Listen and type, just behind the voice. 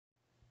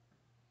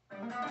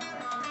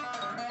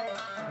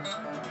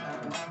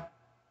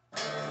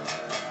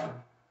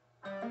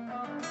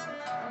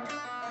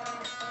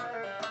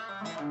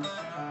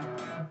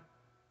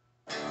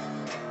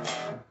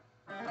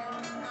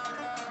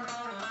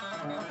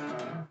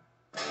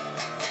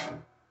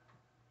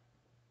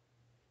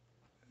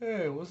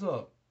Hey, what's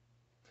up?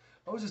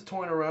 I was just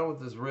toying around with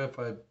this riff.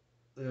 I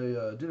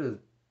did a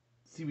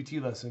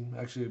CVT lesson.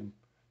 Actually, I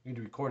need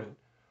to record it.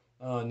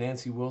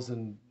 Nancy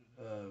Wilson,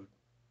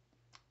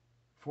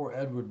 For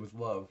Edward with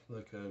Love,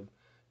 like a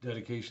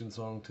dedication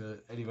song to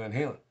Eddie Van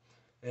Halen.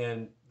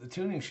 And the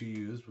tuning she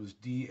used was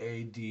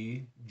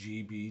DADGBD.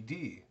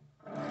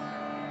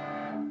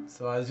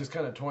 So I was just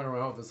kind of toying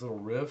around with this little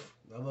riff.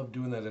 I love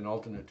doing that in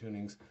alternate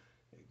tunings.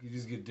 You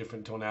just get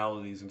different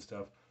tonalities and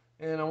stuff.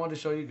 And I wanted to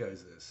show you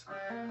guys this.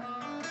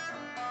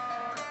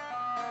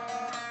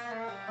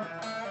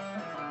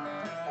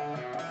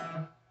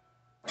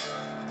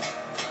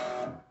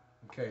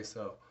 Okay,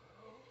 so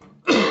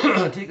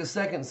take a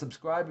second and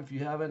subscribe if you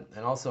haven't,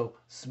 and also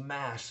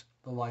smash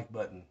the like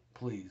button,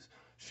 please.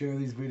 Share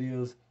these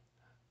videos,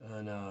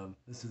 and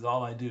this is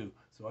all I do,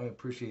 so I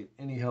appreciate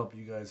any help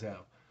you guys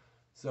have.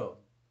 So,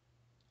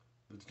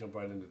 let's jump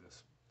right into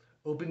this.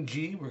 Open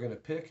G, we're going to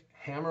pick,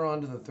 hammer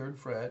onto the 3rd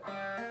fret,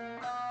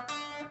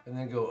 and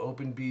then go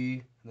open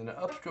B, and then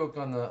an upstroke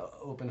on the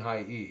open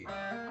high E.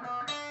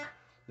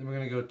 Then we're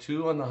going to go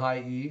 2 on the high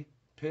E,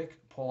 pick,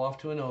 pull off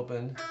to an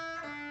open,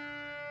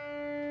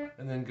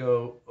 and then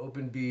go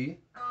open B,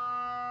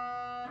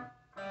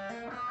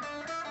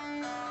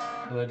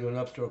 and I do an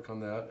upstroke on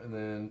that, and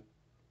then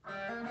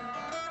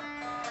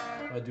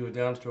I do a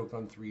downstroke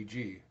on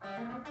 3G.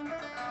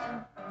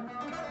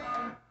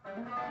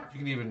 You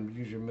can even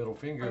use your middle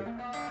finger,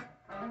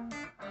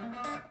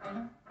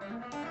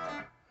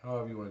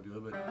 however you want to do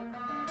it, but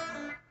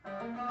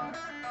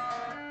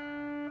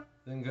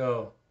then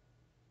go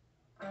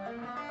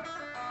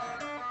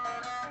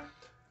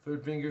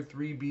 3rd finger,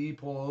 3B,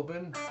 pull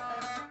open,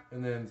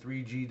 and then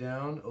 3G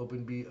down,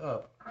 open B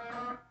up.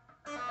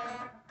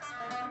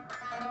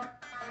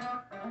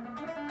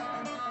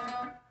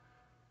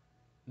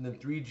 And then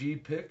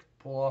 3G pick,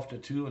 pull off to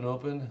 2 and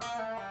open,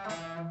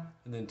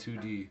 and then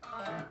 2D.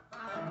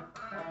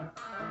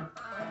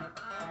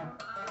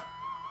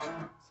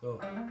 So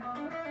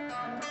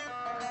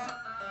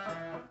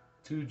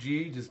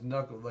 2G, just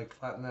knuckle, like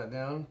flatten that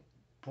down,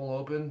 pull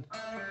open,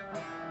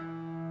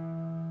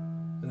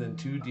 and then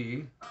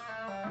 2D,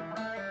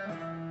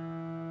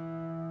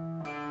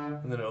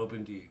 and then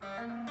open D.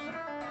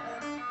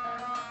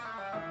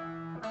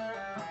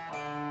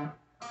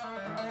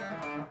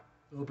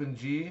 Open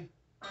G,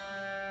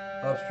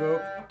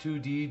 upstroke,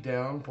 2D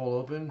down, pull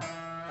open,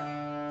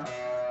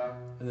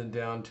 and then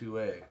down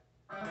 2A.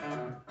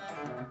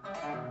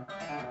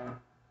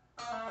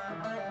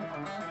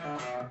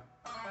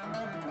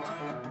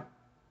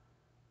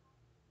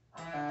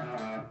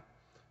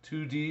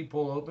 Two D,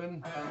 pull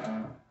open,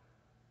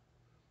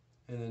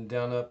 and then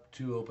down up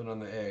 2 open on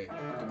the A,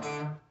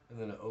 and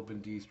then an open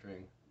D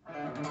string.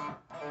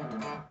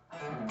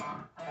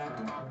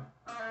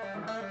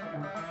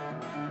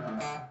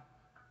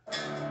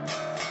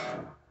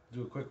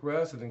 Do a quick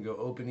rest and then go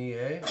open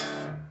EA,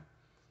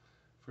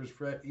 1st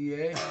fret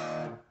EA,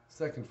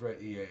 2nd fret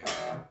EA.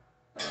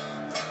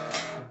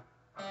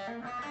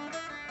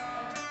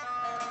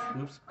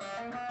 Oops.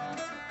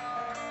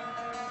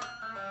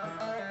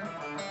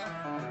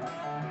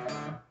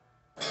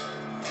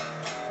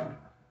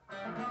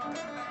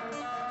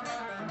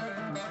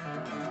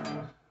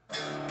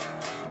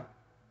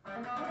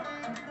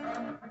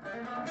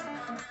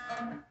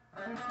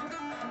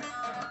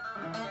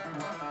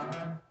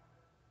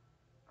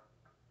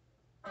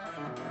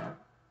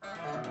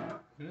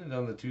 Could have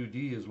done the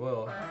 2D as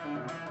well.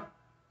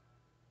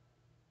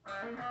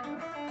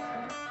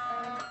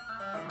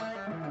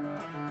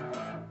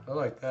 I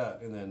like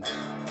that, and then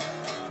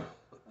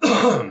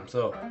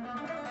so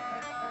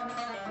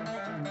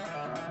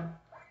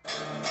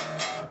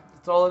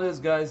that's all it is,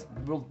 guys.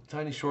 Real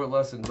tiny short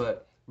lesson,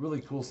 but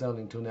really cool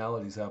sounding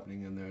tonalities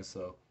happening in there.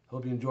 So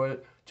hope you enjoyed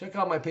it. Check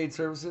out my paid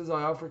services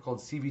I offer called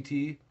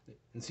CVT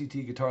and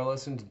CT guitar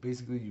lessons.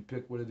 Basically, you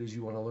pick what it is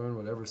you want to learn,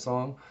 whatever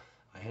song.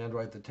 I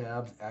handwrite the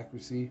tabs.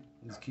 Accuracy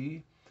is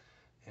key,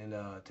 and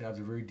tabs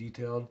are very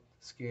detailed,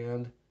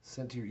 scanned,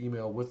 sent to your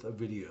email with a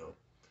video.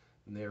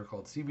 And they are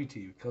called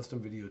CVT, custom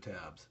video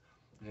tabs.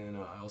 And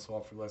I also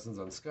offer lessons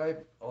on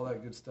Skype, all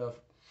that good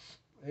stuff.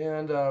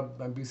 And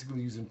I'm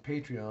basically using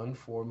Patreon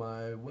for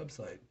my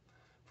website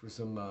for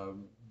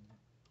some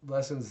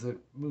lessons that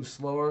move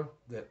slower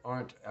that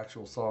aren't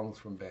actual songs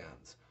from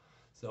bands.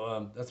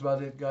 So that's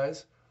about it,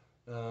 guys.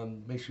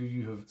 Make sure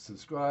you have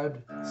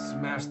subscribed,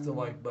 smash the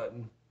like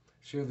button,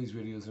 share these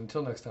videos.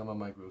 Until next time, I'm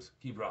Mike Gross.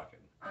 Keep rocking.